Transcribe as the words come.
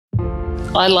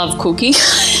I love cooking,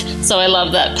 so I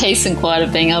love that peace and quiet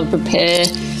of being able to prepare.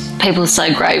 People are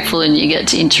so grateful and you get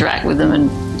to interact with them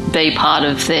and be part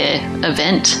of their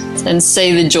event and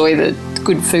see the joy that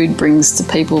good food brings to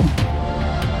people.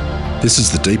 This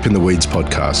is the Deep in the Weeds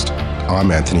podcast.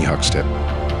 I'm Anthony Huckstep.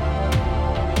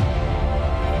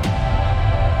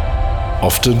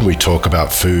 Often we talk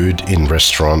about food in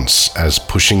restaurants as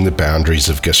pushing the boundaries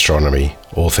of gastronomy,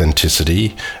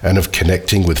 authenticity, and of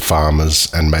connecting with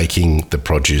farmers and making the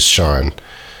produce shine.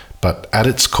 But at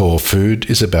its core, food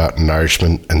is about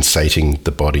nourishment and sating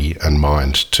the body and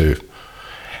mind too.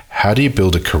 How do you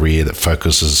build a career that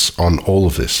focuses on all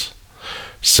of this?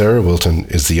 Sarah Wilton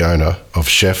is the owner of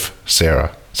Chef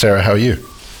Sarah. Sarah, how are you?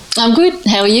 I'm good.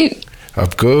 How are you? I'm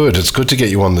good. It's good to get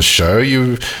you on the show.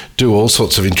 You do all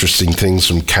sorts of interesting things,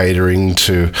 from catering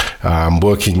to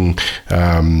working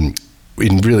in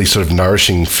really sort of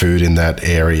nourishing food in that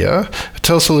area.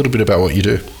 Tell us a little bit about what you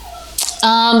do.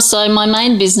 So my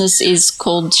main business is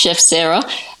called Chef Sarah.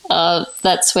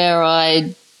 That's where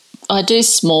I do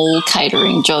small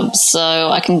catering jobs. So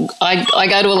I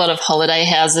go to a lot of holiday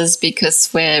houses because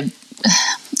we're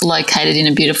located in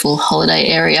a beautiful holiday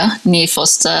area near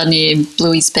Foster, near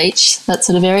Bluey's Beach, that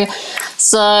sort of area.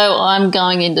 So I'm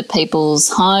going into people's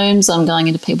homes, I'm going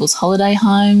into people's holiday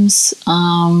homes,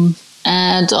 and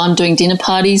I'm doing dinner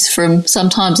parties from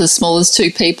sometimes as small as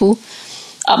 2 people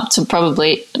up to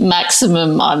probably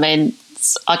maximum. I mean,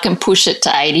 I can push it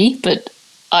to 80, but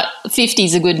 50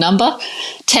 is a good number.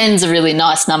 10's a really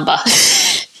nice number.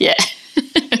 Yeah.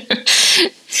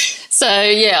 So,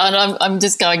 yeah, and I'm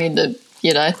just going into,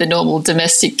 the normal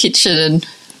domestic kitchen and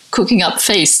cooking up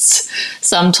feasts.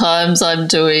 Sometimes I'm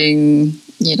doing,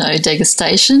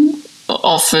 degustation.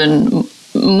 Often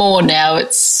more now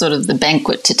it's sort of the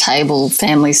banquet to table,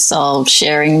 family style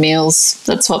sharing meals.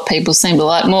 That's what people seem to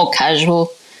like, more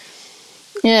casual.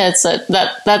 Yeah, so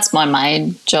that's my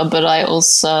main job, but I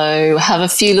also have a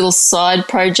few little side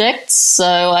projects. So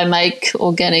I make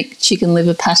organic chicken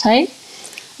liver pate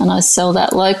and I sell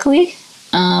that locally.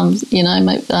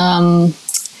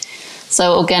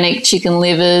 So organic chicken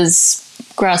livers,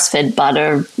 grass-fed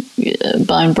butter,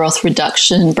 bone broth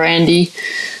reduction, brandy,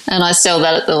 and I sell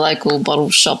that at the local bottle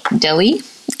shop deli,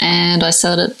 and I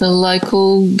sell it at the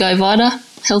local Go Vita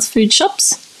health food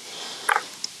shops.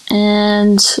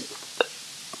 And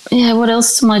yeah, what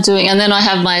else am I doing? And then I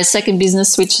have my second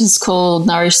business, which is called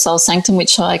Nourish Soul Sanctum,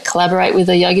 which I collaborate with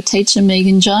a yoga teacher,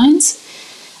 Megan Jones.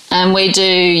 And we do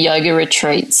yoga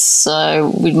retreats.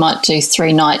 So we might do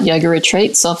 3-night yoga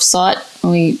retreats off-site.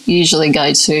 We usually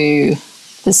go to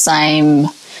the same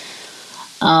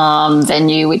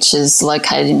venue, which is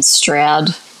located in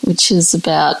Stroud, which is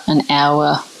about an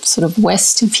hour sort of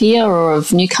west of here or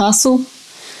of Newcastle.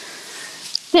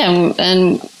 Yeah,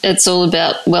 and it's all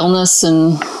about wellness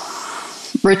and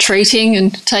retreating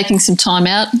and taking some time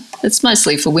out. It's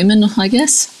mostly for women, I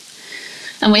guess.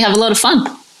 And we have a lot of fun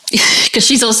because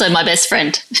she's also my best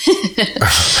friend.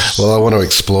 Well, I want to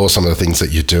explore some of the things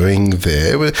that you're doing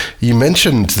there. You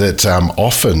mentioned that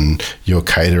often you're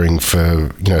catering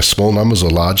for, small numbers or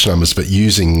large numbers, but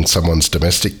using someone's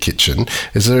domestic kitchen.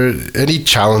 Is there any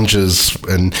challenges,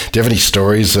 and do you have any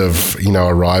stories of,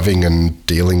 arriving and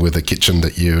dealing with a kitchen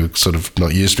that you sort of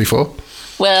not used before?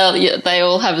 Well, yeah, they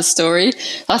all have a story.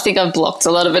 I think I've blocked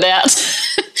a lot of it out.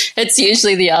 It's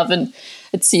usually the oven.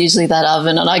 It's usually that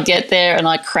oven, and I get there and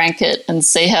I crank it and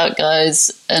see how it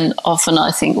goes, and often I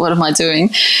think, what am I doing?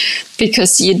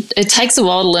 Because it takes a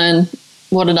while to learn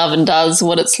what an oven does,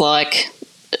 what it's like.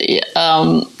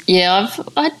 I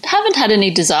haven't had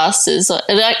any disasters.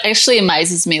 It actually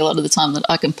amazes me a lot of the time that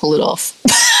I can pull it off.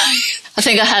 I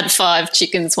think I had 5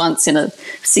 chickens once in a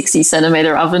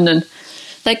 60-centimetre oven, and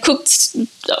they cooked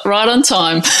right on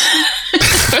time.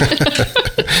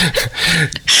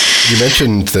 You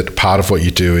mentioned that part of what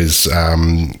you do is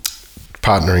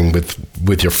partnering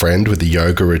with your friend with the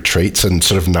yoga retreats and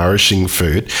sort of nourishing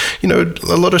food. A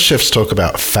lot of chefs talk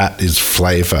about fat is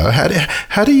flavour.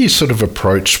 How do you sort of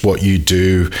approach what you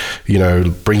do,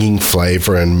 bringing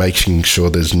flavour and making sure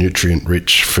there's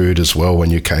nutrient-rich food as well when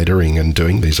you're catering and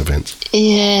doing these events?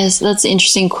 Yes, that's an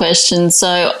interesting question.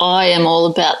 So I am all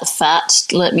about the fat.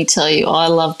 Let me tell you, I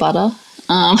love butter.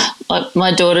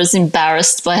 My daughter's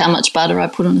embarrassed by how much butter I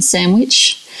put on a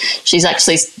sandwich. She's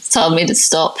actually told me to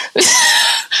stop.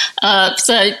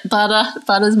 So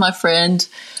butter's my friend.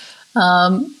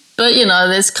 But,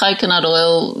 there's coconut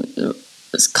oil.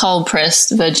 It's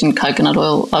cold-pressed virgin coconut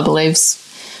oil, I believe, is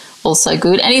also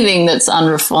good. Anything that's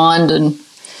unrefined and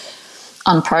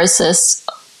unprocessed,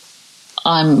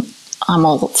 I'm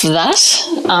all for that.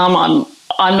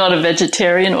 I'm not a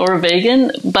vegetarian or a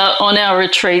vegan, but on our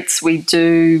retreats we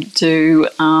do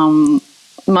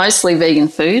mostly vegan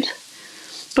food.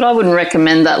 But I wouldn't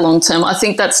recommend that long term. I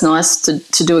think that's nice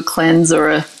to do a cleanse or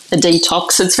a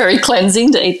detox. It's very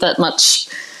cleansing to eat that much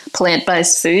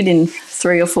plant-based food in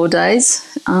 3 or 4 days.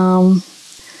 And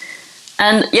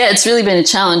yeah, it's really been a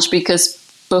challenge because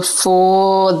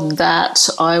before that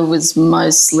I was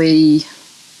mostly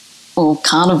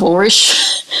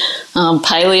carnivore-ish,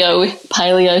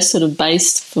 paleo sort of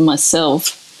based for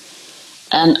myself.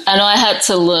 And I had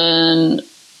to learn,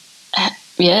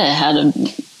 how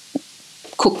to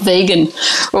cook vegan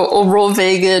or raw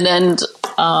vegan, and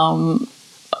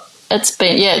it's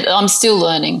been I'm still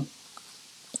learning.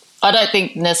 I don't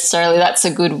think necessarily that's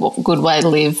a good way to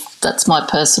live. That's my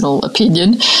personal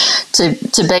opinion. To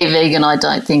be vegan, I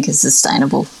don't think is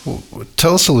sustainable.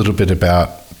 Tell us a little bit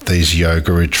about these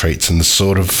yoga retreats and the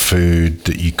sort of food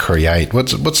that you create.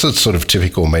 What's the sort of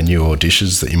typical menu or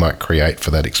dishes that you might create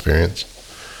for that experience?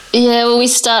 Yeah, well, we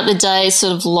start the day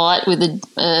sort of light with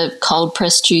a cold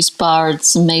pressed juice bar and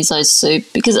some miso soup,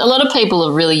 because a lot of people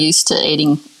are really used to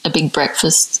eating a big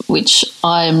breakfast, which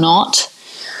I am not.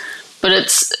 But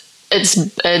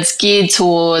it's geared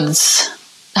towards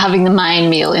having the main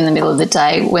meal in the middle of the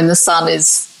day when the sun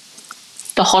is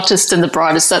the hottest and the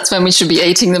brightest. That's when we should be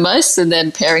eating the most, and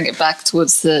then paring it back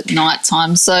towards the night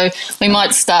time. So we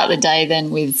might start the day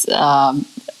then with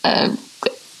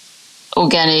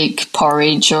organic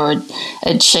porridge or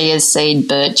a chia seed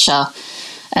bircher,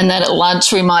 and then at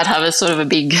lunch we might have a sort of a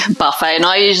big buffet, and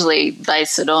I usually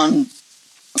base it on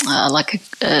like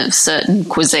a certain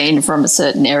cuisine from a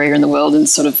certain area in the world and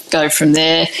sort of go from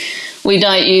there. We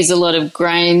don't use a lot of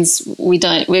grains.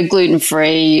 We're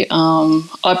gluten-free.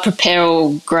 I prepare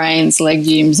all grains,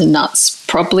 legumes and nuts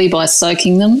properly by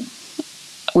soaking them,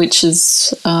 which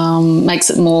is makes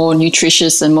it more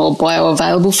nutritious and more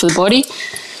bioavailable for the body.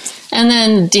 And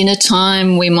then dinner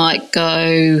time, we might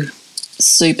go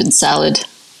soup and salad.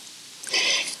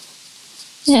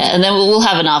 Yeah, and then we'll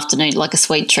have an afternoon, like a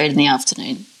sweet treat in the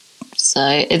afternoon.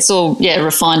 So it's all,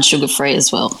 refined sugar-free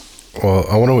as well. Well,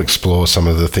 I want to explore some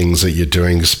of the things that you're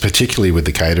doing, particularly with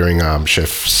the catering arm, Chef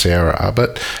Sarah.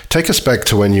 But take us back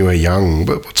to when you were young.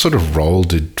 But what sort of role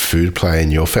did food play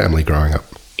in your family growing up?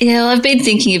 Yeah, I've been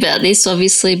thinking about this,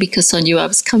 obviously, because I knew I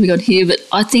was coming on here, but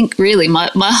I think really my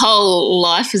whole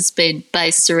life has been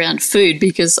based around food,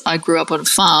 because I grew up on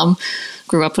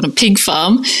a pig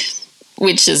farm,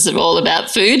 which is all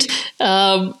about food.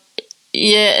 And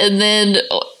then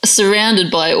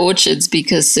surrounded by orchards,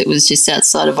 because it was just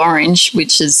outside of Orange,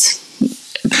 which is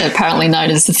apparently known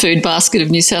as the food basket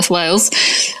of New South Wales.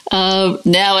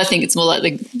 Now I think it's more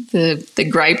like the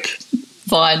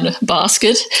grapevine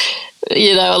basket.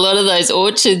 You know, a lot of those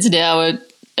orchards now are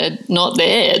not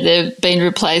there. They've been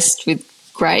replaced with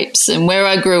grapes. And where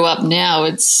I grew up now,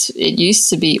 it used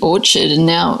to be orchard, and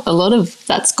now a lot of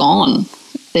that's gone.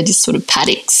 They're just sort of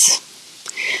paddocks,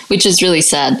 which is really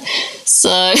sad.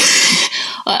 So,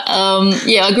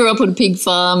 I grew up on a pig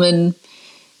farm, and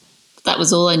that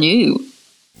was all I knew.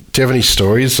 Do you have any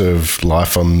stories of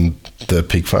life on the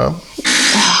pig farm?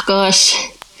 Oh, gosh.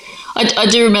 I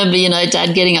do remember,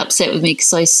 Dad getting upset with me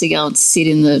because I used to go and sit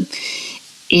in the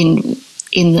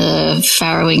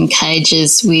farrowing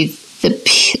cages with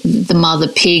the mother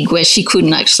pig, where she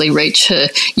couldn't actually reach her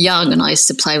young, and I used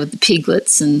to play with the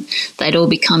piglets, and they'd all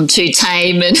become too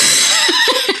tame, and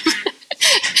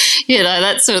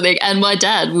that sort of thing. And my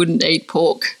dad wouldn't eat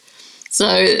pork, so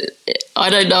I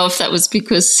don't know if that was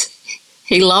because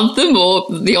he loved them or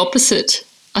the opposite.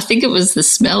 I think it was the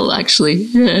smell, actually.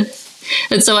 Yeah.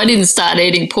 And so I didn't start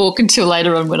eating pork until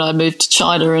later on when I moved to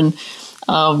China, and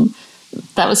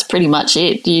that was pretty much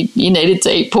it. You needed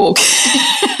to eat pork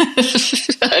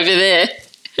over there.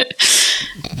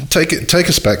 Take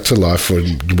us back to life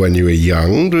when you were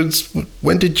young.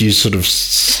 When did you sort of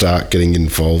start getting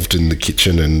involved in the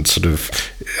kitchen and sort of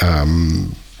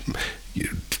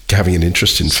having an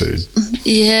interest in food?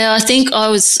 Yeah, I think I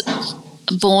was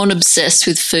born obsessed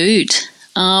with food.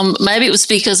 Maybe it was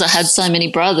because I had so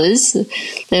many brothers.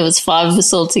 There was 5 of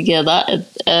us all together,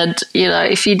 and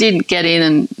if you didn't get in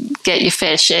and get your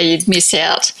fair share, you'd miss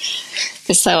out,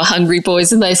 because they were hungry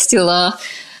boys, and they still are.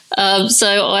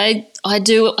 So I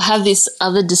do have this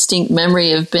other distinct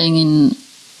memory of being in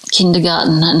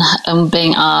kindergarten and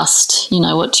being asked,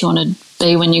 what do you want to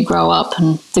be when you grow up?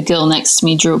 And the girl next to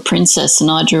me drew a princess,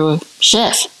 and I drew a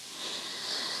chef.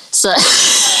 So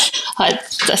I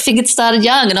think it started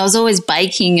young, and I was always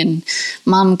baking, and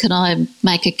Mum, can I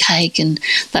make a cake? And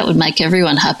that would make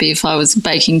everyone happy if I was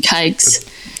baking cakes.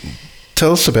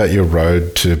 Tell us about your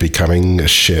road to becoming a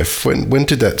chef. When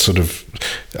did that sort of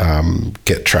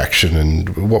get traction, and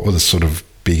what were the sort of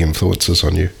big influences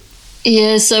on you?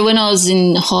 Yeah, so when I was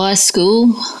in high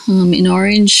school in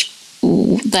Orange,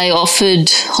 they offered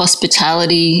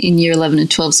hospitality in year 11 and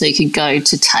 12, so you could go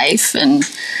to TAFE and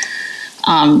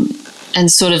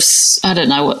sort of, I don't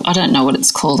know what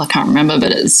it's called, I can't remember,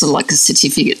 but it's sort of like a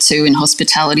certificate too in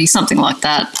hospitality, something like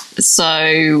that.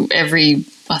 So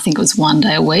I think it was one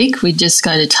day a week, we'd just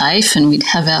go to TAFE and we'd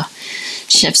have our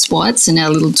chef's whites and our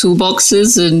little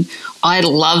toolboxes, and I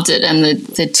loved it. And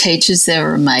the teachers there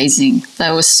were amazing. They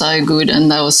were so good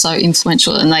and they were so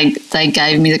influential, and they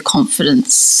gave me the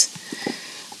confidence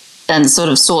and sort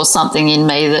of saw something in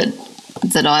me that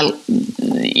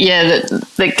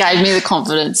gave me the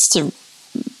confidence to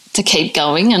keep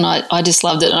going, and I just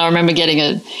loved it. And I remember getting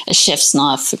a chef's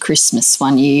knife for Christmas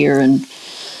one year, and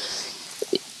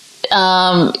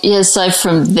so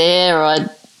from there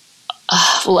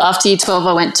after year 12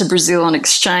 I went to Brazil on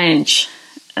exchange,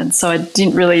 and so I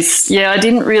didn't really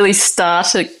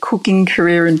start a cooking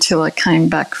career until I came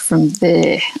back from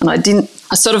there, and I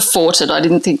sort of fought it. I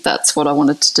didn't think that's what I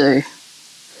wanted to do,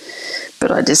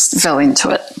 but I just fell into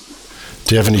it.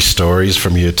 Do you have any stories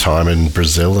from your time in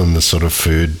Brazil and the sort of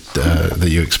food that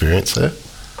you experienced there?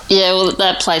 Yeah, well,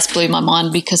 that place blew my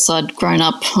mind because I'd grown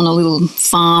up on a little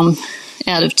farm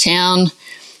out of town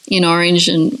in Orange,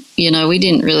 and, we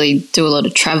didn't really do a lot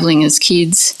of travelling as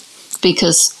kids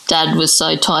because Dad was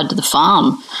so tied to the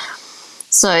farm.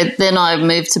 So then I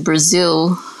moved to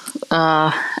Brazil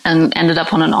and ended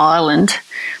up on an island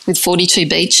with 42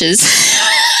 beaches.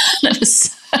 It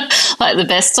was like the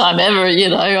best time ever,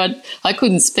 I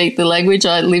couldn't speak the language.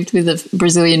 I lived with a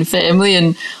Brazilian family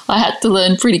and I had to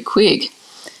learn pretty quick.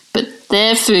 But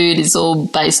their food is all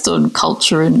based on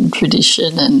culture and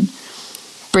tradition, and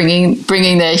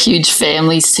bringing their huge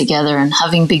families together and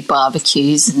having big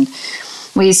barbecues. And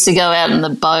we used to go out in the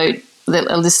boat,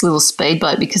 this little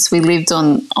speedboat, because we lived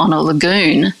on a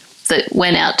lagoon that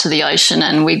went out to the ocean,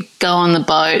 and we'd go on the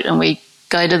boat and we'd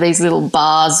go to these little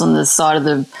bars on the side of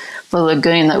the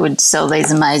lagoon that would sell these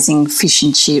amazing fish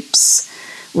and chips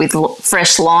with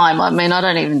fresh lime. I mean, I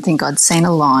don't even think I'd seen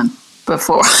a lime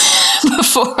before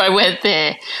I went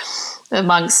there.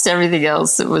 Amongst everything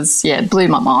else, it blew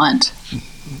my mind.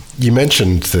 You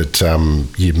mentioned that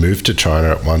you moved to China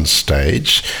at one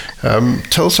stage.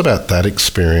 Tell us about that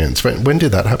experience. When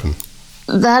did that happen?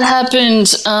 That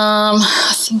happened,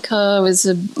 I think it was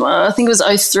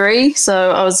 2003,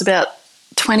 so I was about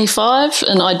 25,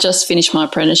 and I just finished my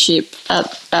apprenticeship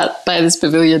at Bathurst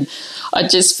Pavilion. I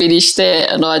just finished there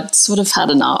and I'd sort of had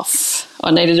enough.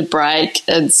 I needed a break,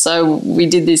 and so we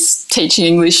did this teaching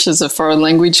English as a foreign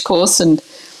language course, and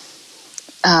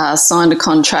signed a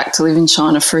contract to live in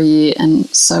China for a year, and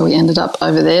so we ended up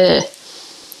over there.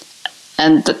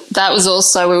 And that was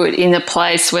also, we were in a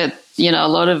place where, a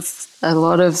lot of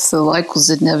the locals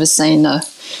had never seen a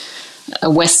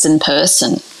Western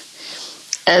person.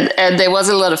 And there was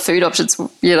a lot of food options.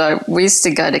 We used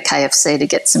to go to KFC to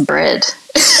get some bread.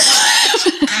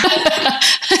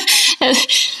 And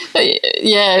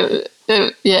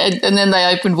then they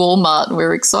opened Walmart, and we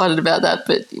were excited about that.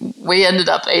 But we ended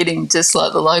up eating just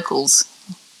like the locals.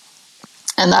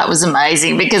 And that was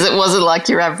amazing because it wasn't like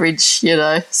your average,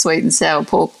 sweet and sour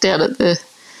pork down at the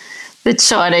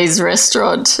Chinese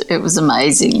restaurant. It was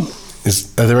amazing.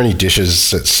 Are there any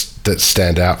dishes that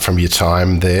stand out from your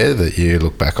time there that you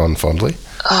look back on fondly?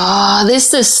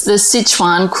 There's the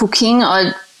Sichuan cooking.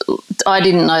 I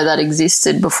didn't know that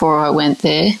existed before I went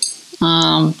there.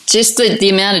 Just the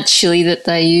amount of chili that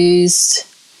they used,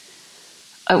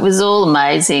 it was all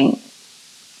amazing.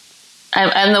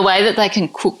 And the way that they can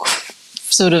cook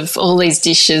sort of all these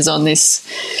dishes in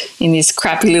this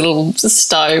crappy little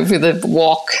stove with a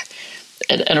wok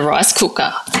and a rice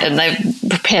cooker, and they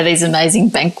prepare these amazing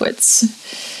banquets.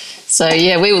 So,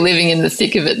 we were living in the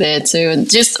thick of it there too. And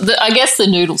just, I guess the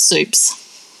noodle soups,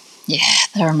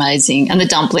 they're amazing. And the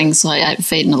dumplings,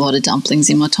 I've eaten a lot of dumplings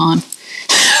in my time.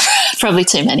 Probably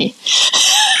too many.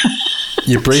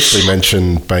 You briefly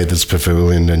mentioned Bathurst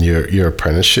Pavilion and your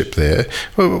apprenticeship there.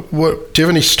 Do you have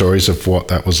any stories of what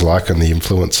that was like and the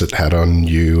influence it had on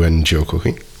you and your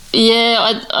cooking?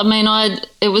 Yeah,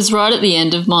 it was right at the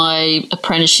end of my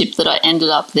apprenticeship that I ended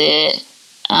up there.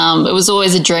 It was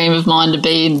always a dream of mine to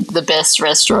be in the best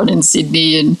restaurant in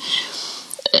Sydney, and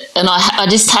I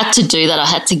just had to do that. I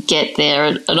had to get there,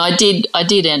 and I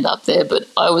did end up there. But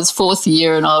I was fourth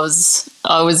year, and I was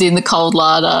in the cold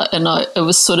larder, and I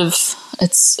was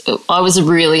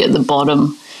really at the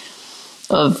bottom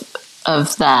of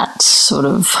that sort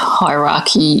of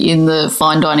hierarchy in the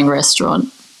fine dining restaurant.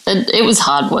 it was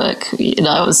hard work. It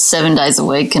was 7 days a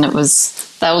week, and they were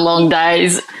long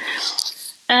days.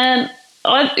 And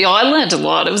I learned a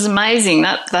lot. It was amazing.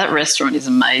 That restaurant is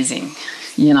amazing.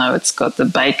 It's got the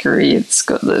bakery, it's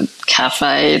got the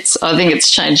cafe. I think it's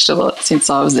changed a lot since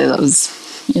I was there. That was,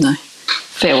 a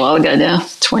fair while ago now,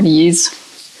 20 years.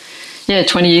 Yeah,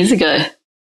 20 years ago.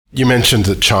 You mentioned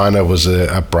that China was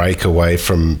a break away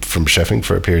from chefing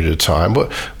for a period of time.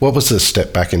 What was the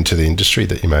step back into the industry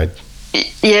that you made?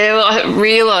 Yeah, well, I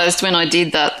realised when I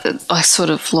did that I sort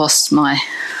of lost my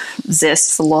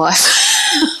zest for life.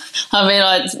 I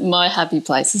mean, my happy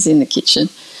place is in the kitchen.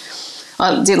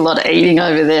 I did a lot of eating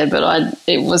over there, but I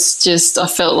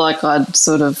felt like I'd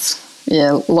sort of,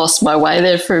 lost my way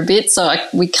there for a bit. So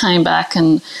we came back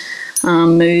and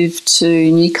moved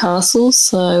to Newcastle.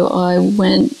 So I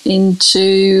went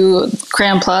into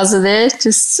Crowne Plaza there.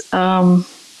 I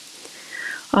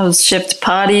was chef de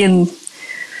partie and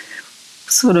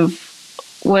sort of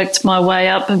worked my way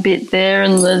up a bit there,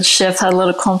 and the chef had a lot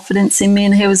of confidence in me,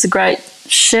 and he was a great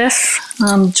chef,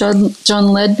 John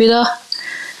Leadbitter.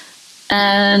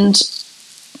 And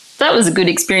that was a good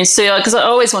experience too, because I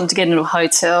always wanted to get into a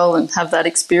hotel and have that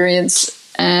experience.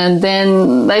 And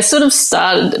then they sort of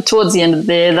started, towards the end of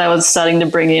there, they were starting to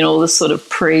bring in all the sort of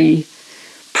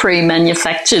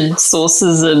pre-manufactured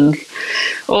sauces and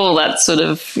all that sort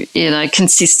of,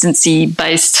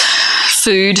 consistency-based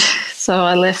food. So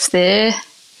I left there,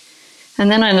 and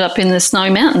then I ended up in the Snowy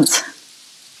Mountains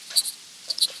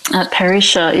at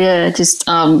Perisher, just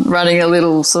running a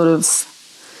little sort of,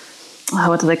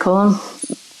 what do they call them?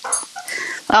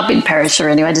 Up in Perisher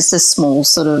anyway, just a small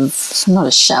sort of, not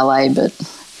a chalet, but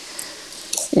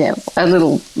a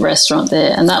little restaurant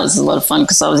there, and that was a lot of fun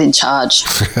because I was in charge.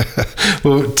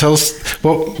 Well, tell us,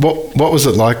 what was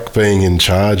it like being in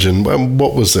charge, and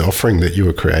what was the offering that you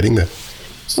were creating there?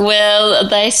 Well,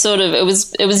 they sort of, it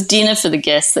was dinner for the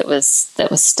guests that was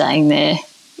staying there.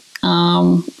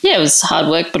 It was hard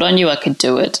work, but I knew I could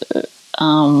do it.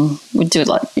 We'd do it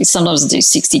sometimes I'd do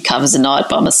 60 covers a night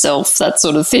by myself, that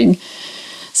sort of thing.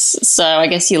 So I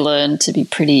guess you learn to be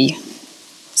pretty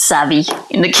savvy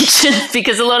in the kitchen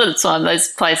because a lot of the time those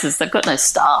places, they've got no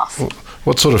staff.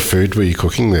 What sort of food were you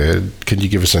cooking there? Can you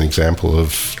give us an example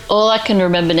of? All I can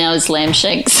remember now is lamb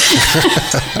shanks.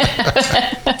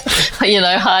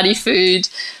 Hearty food.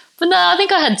 But no, I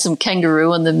think I had some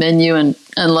kangaroo on the menu and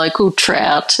local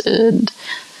trout. And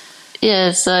then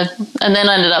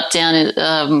I ended up down in,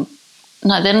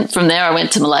 then from there I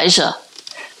went to Malaysia.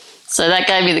 So that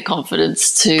gave me the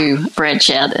confidence to branch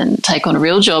out and take on a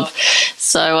real job.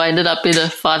 So I ended up in a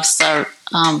 5-star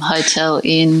hotel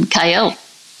in KL,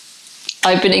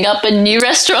 opening up a new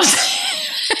restaurant.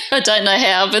 I don't know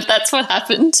how, but that's what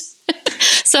happened.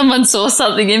 Someone saw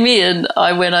something in me, and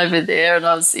I went over there, and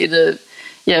I was in I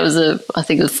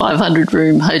think it was a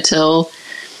 500-room hotel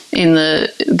in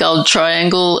the Gold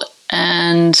Triangle,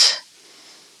 and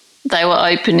they were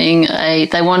opening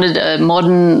they wanted a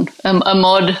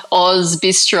mod Oz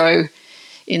bistro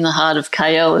in the heart of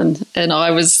KL, and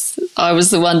I was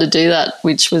the one to do that,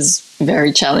 which was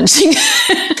very challenging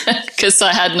because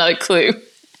I had no clue.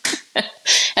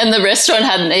 And the restaurant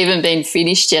hadn't even been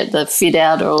finished yet, the fit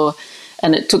out,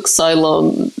 and it took so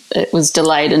long. It was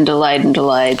delayed and delayed and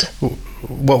delayed.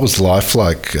 What was life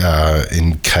like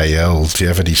in KL? Do you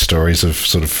have any stories of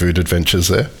sort of food adventures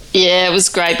there? Yeah, it was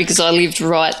great because I lived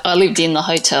in the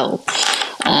hotel.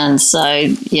 And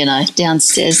so,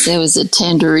 downstairs there was a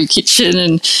tandoori kitchen,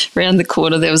 and around the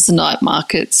corner there was the night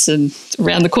markets, and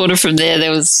around the corner from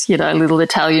there was, little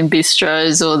Italian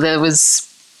bistros, or there was,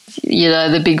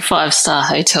 the big 5-star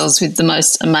hotels with the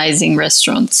most amazing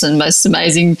restaurants and most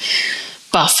amazing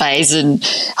buffets and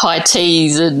high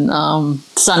teas and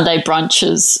Sunday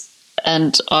brunches.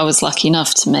 And I was lucky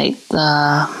enough to meet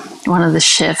one of the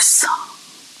chefs,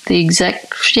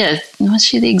 was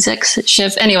she the exec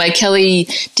chef? Anyway, Kelly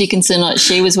Dickinson,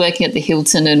 she was working at the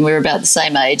Hilton, and we were about the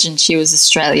same age, and she was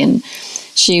Australian.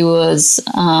 She was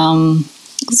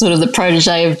sort of the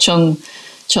protege of Chong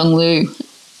Lu.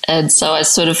 And so I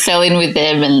sort of fell in with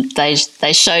them, and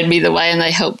they showed me the way and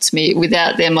they helped me.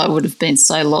 Without them, I would have been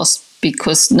so lost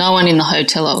because no one in the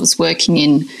hotel I was working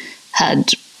in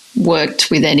had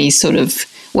worked with any sort of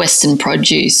Western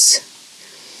produce.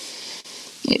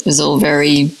 It was all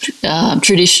very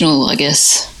traditional, I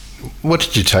guess. What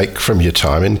did you take from your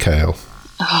time in KL?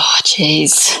 Oh,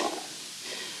 geez.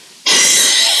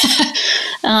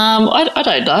 I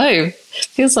don't know.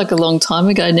 Feels like a long time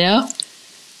ago now.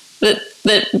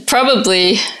 That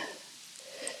probably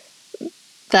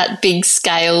that big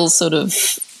scale sort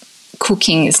of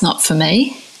cooking is not for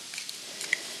me.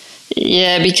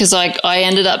 Yeah, because I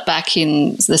ended up back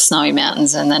in the Snowy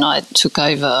Mountains, and then I took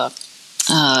over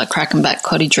Crackenback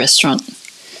Cottage Restaurant.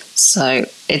 So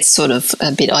it's sort of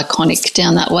a bit iconic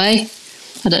down that way.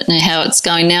 I don't know how it's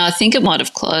going now. I think it might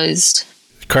have closed.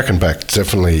 Crackenback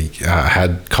definitely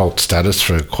had cult status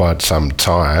for quite some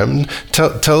time.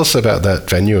 Tell us about that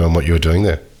venue and what you were doing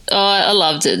there. Oh, I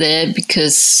loved it there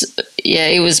because, yeah,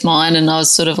 it was mine and I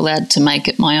was sort of allowed to make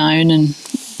it my own, and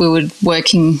we were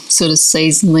working sort of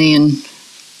seasonally and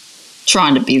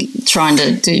trying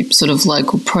to do sort of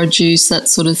local produce, that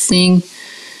sort of thing.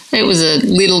 It was a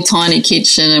little tiny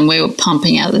kitchen and we were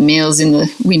pumping out the meals in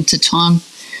the winter time.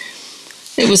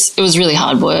 It was really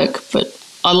hard work, but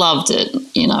I loved it.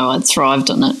 You know, I thrived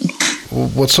on it.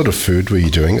 What sort of food were you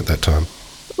doing at that time?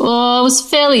 Well, it was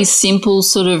fairly simple,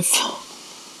 sort of,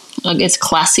 I guess,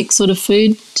 classic sort of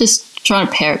food. Just trying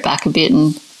to pare it back a bit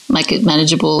and make it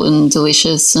manageable and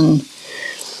delicious, and,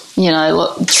 you know,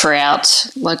 local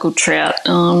trout,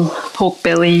 pork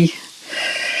belly.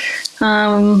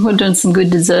 We're doing some good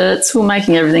desserts. We're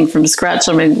making everything from scratch.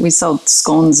 I mean, we sold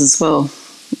scones as well.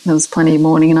 There was plenty of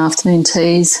morning and afternoon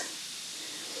teas.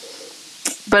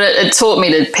 But it taught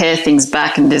me to pare things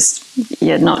back and just,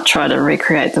 not try to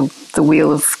recreate the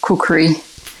wheel of cookery.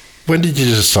 When did you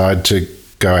decide to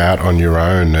go out on your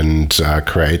own and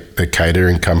create the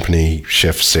catering company,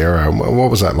 Chef Sarah?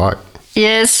 What was that like?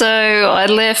 Yeah, so I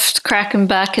left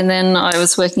Crackenback and then I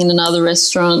was working in another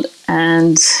restaurant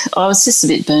and I was just a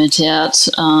bit burnt out,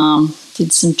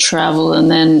 did some travel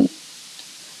and then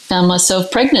found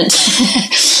myself pregnant.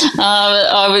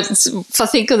 I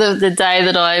think of the day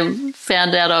that I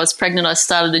found out I was pregnant, I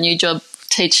started a new job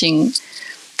teaching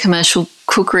commercial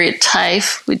cookery at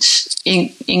TAFE, which in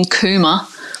Cooma,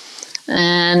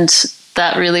 and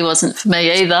that really wasn't for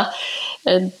me either.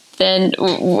 And then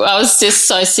I was just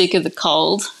so sick of the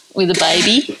cold with a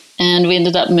baby, and we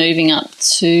ended up moving up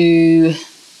to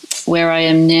where I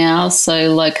am now,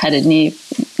 so located near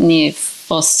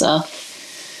Foster,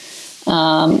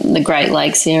 the Great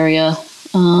Lakes area.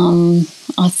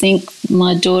 I think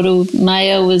my daughter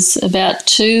Maya was about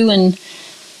 2, and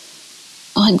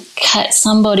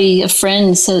a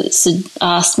friend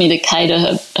asked me to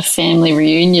cater a family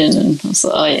reunion, and I was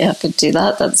like, oh yeah, I could do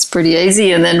that. That's pretty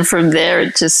easy. And then from there,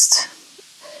 it just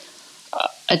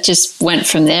went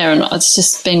from there, and it's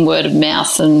just been word of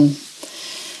mouth, and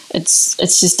it's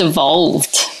just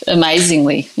evolved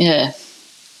amazingly. Yeah,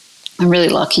 I'm really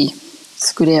lucky.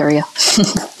 It's a good area.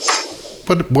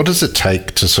 What does it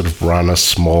take to sort of run a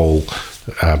small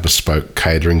bespoke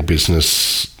catering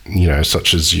business, you know,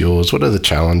 such as yours? What are the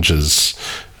challenges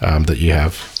that you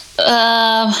have?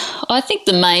 I think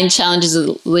the main challenge is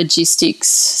logistics.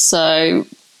 So,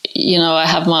 you know, I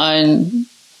have my own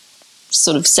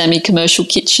sort of semi-commercial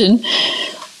kitchen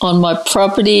on my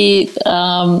property.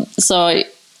 So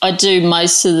I do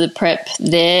most of the prep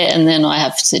there, and then I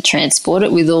have to transport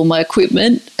it with all my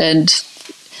equipment. And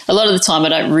a lot of the time I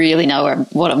don't really know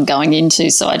what I'm going into,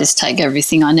 so I just take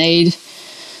everything I need.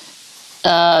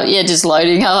 Just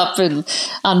loading up and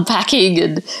unpacking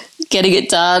and getting it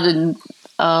done,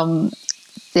 and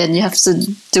then you have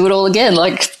to do it all again,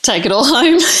 like take it all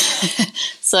home.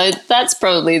 So that's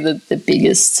probably the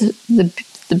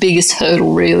biggest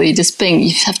hurdle, really.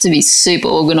 You have to be super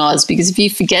organised, because if you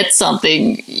forget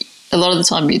something, a lot of the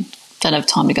time you don't have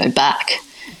time to go back.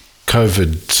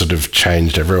 COVID sort of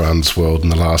changed everyone's world in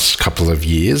the last couple of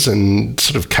years, and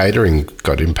sort of catering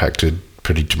got impacted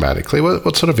pretty dramatically.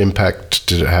 What sort of impact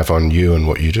did it have on you and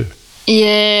what you do?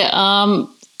 Yeah,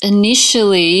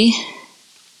 initially,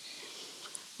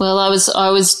 well,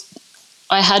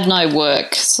 I had no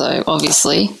work, so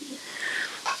obviously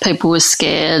people were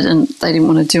scared and they didn't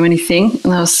want to do anything,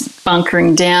 and I was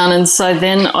bunkering down. And so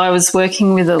then I was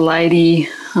working with a lady,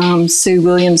 Sue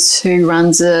Williams, who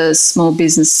runs a small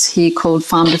business here called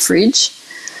Farm to Fridge.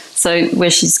 So where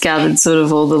she's gathered sort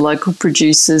of all the local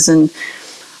producers and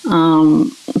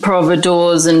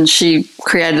providores, and she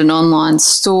created an online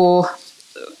store,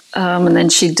 and then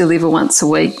she'd deliver once a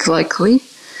week locally.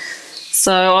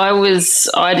 So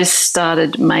I just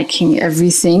started making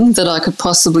everything that I could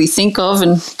possibly think of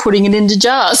and putting it into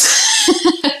jars.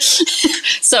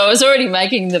 So I was already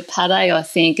making the pate, I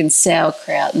think, and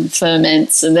sauerkraut and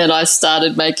ferments, and then I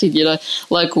started making,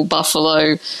 local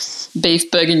buffalo beef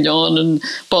bourguignon and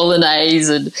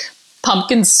bolognese and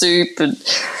pumpkin soup and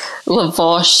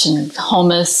lavash and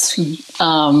hummus,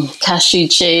 cashew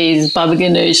cheese, baba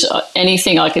ganoush,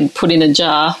 anything I could put in a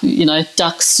jar,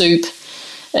 duck soup.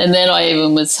 And then I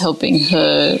even was helping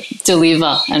her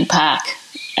deliver and pack.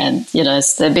 And, so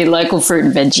there'd be local fruit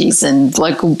and veggies and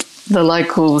the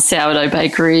local sourdough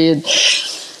bakery. And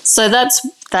so that's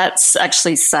that's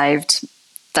actually saved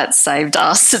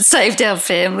us. It saved our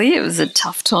family. It was a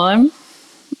tough time.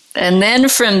 And then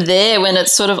from there, when it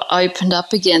sort of opened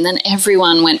up again, then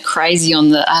everyone went crazy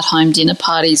on the at-home dinner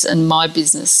parties, and my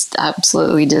business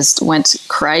absolutely just went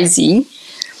crazy.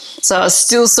 So I was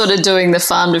still sort of doing the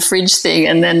farm to fridge thing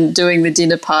and then doing the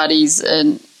dinner parties,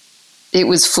 and it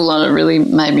was full on. It really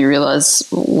made me realise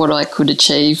what I could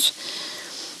achieve.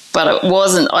 But it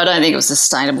wasn't, I don't think it was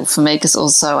sustainable for me, because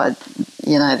also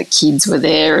the kids were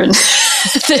there and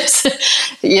there's,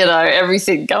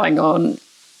 everything going on.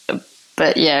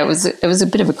 But yeah, it was a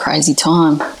bit of a crazy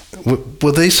time.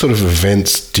 Were these sort of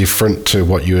events different to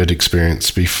what you had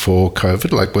experienced before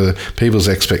COVID? Like, were people's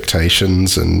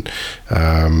expectations and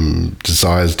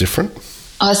desires different?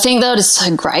 I think they were just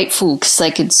so grateful because they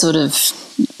could sort of,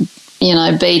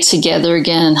 be together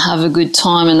again and have a good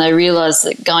time, and they realised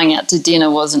that going out to dinner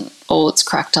wasn't all it's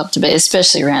cracked up to be,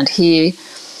 especially around here.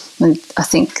 And I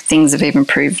think things have even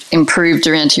improved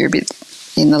around here a bit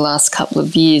in the last couple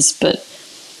of years, but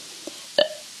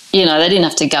they didn't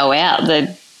have to go out.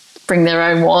 They'd bring their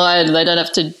own wine. They don't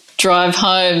have to drive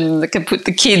home. They can put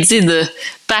the kids in the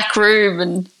back room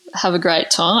and have a great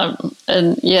time.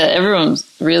 And, yeah, everyone's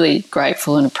really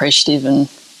grateful and appreciative. And,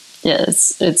 yeah,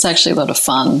 it's actually a lot of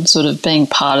fun sort of being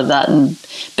part of that and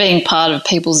being part of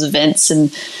people's events.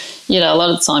 And, a lot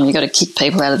of the time you've got to kick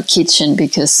people out of the kitchen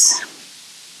because,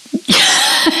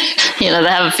 they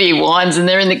have a few wines and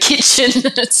they're in the kitchen.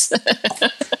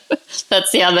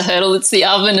 That's the other hurdle. It's the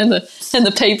oven and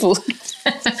the people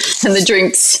and the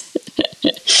drinks.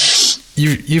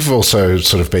 You've also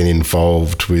sort of been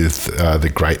involved with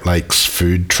the Great Lakes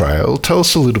Food Trail. Tell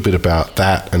us a little bit about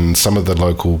that and some of the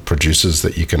local producers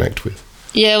that you connect with.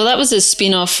 Yeah, well, that was a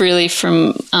spin-off really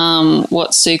from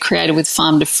what Sue created with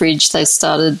Farm to Fridge. They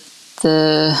started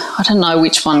I don't know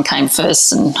which one came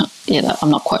first, and I'm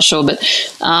not quite sure, but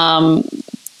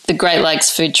the Great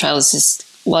Lakes Food Trail is just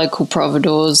local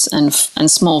providores and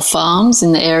small farms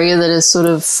in the area that are sort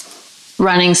of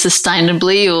running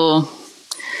sustainably or,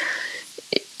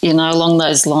 along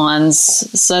those lines.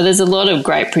 So there's a lot of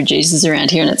great producers around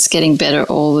here, and it's getting better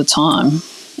all the time.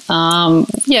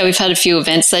 We've had a few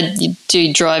events. You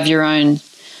do drive your own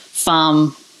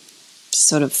farm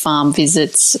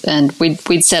visits, and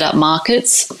we'd set up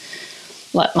markets,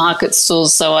 like market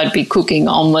stalls. So I'd be cooking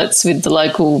omelettes with the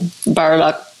local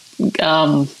burdock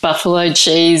buffalo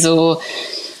cheese, or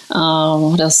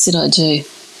what else did I do?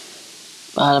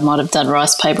 I might have done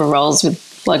rice paper rolls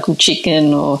with local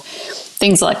chicken or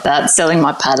things like that, selling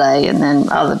my pate. And then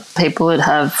other people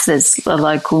there's a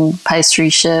local pastry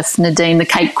chef, Nadine the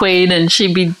Cake Queen, and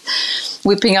she'd be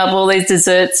whipping up all these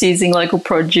desserts using local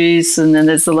produce. And then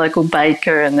there's the local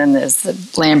baker, and then there's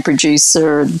the lamb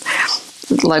producer and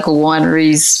local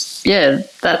wineries. Yeah,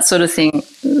 that sort of thing.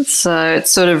 So it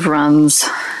sort of runs.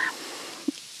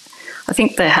 I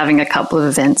think they're having a couple of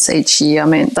events each year. I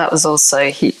mean, that was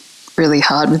also hit really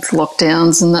hard with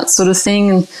lockdowns and that sort of thing.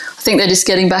 And I think they're just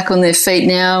getting back on their feet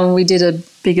now. We did a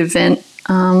big event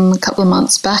a couple of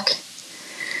months back.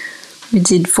 We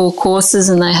did 4 courses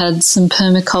and they had some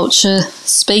permaculture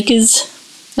speakers.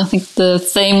 I think the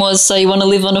theme was, so you want to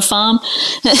live on a farm?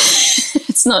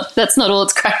 That's not all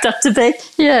it's cracked up to be.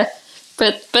 Yeah.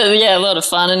 But yeah, a lot of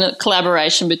fun and a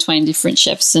collaboration between different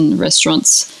chefs and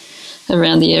restaurants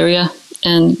around the area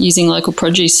and using local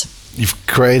produce. You've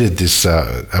created this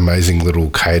amazing little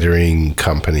catering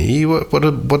company. What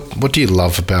do you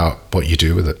love about what you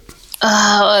do with it?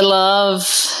 I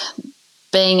love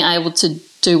being able to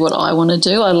do what I want to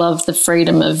do. I love the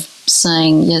freedom of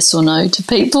saying yes or no to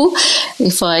people.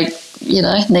 If I,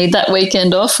 need that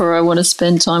weekend off or I want to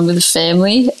spend time with the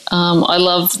family, I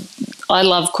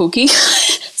love cooking.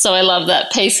 So I love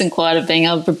that peace and quiet of being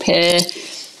able to prepare,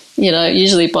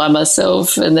 usually by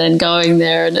myself, and then going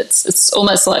there, and it's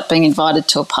almost like being invited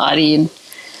to a party and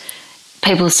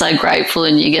people are so grateful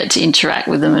and you get to interact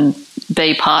with them and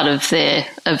be part of their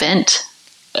event.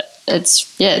 And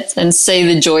see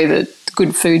the joy that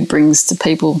good food brings to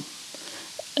people.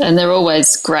 And they're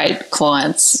always great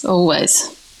clients,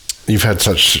 always. You've had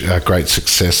such great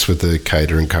success with the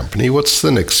catering company. What's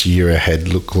the next year ahead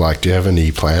look like? Do you have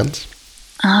any plans?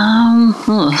 Don't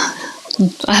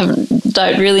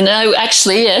really know.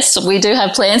 Actually, yes, we do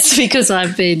have plans because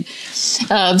I've been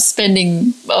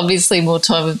spending obviously more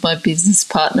time with my business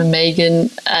partner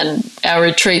Megan, and our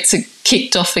retreats are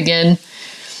kicked off again,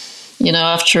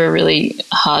 after a really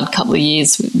hard couple of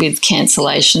years with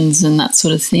cancellations and that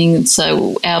sort of thing. And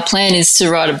so our plan is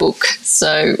to write a book,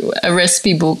 so a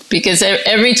recipe book, because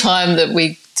every time that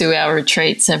we do our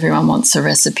retreats, everyone wants a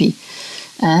recipe.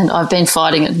 And I've been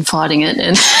fighting it,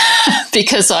 and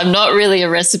because I'm not really a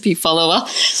recipe follower,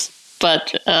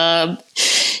 but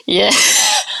yeah,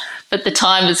 but the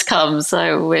time has come,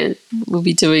 so we'll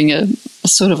be doing a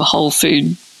sort of a whole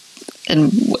food,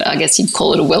 and I guess you'd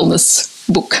call it a wellness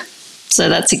book. So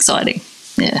that's exciting.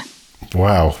 Yeah.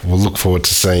 Wow, we'll look forward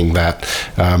to seeing that.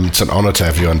 It's an honour to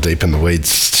have you on Deep in the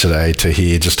Weeds today to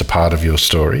hear just a part of your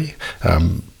story.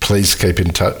 Please keep in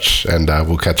touch, and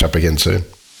we'll catch up again soon.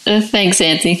 Thanks,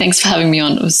 Anthony. Thanks for having me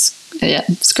on. It was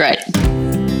great.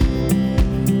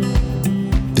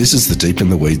 This is the Deep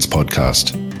in the Weeds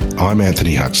podcast. I'm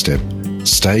Anthony Huckstep.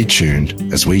 Stay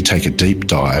tuned as we take a deep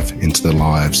dive into the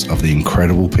lives of the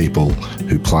incredible people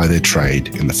who ply their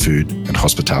trade in the food and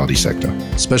hospitality sector.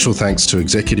 Special thanks to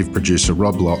executive producer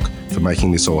Rob Locke for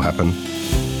making this all happen.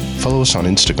 Follow us on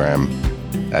Instagram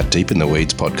at Deep in the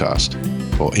Weeds Podcast,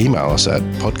 or email us at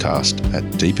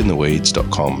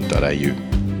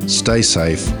podcast@deepintheweeds.com.au. Stay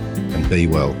safe and be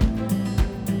well.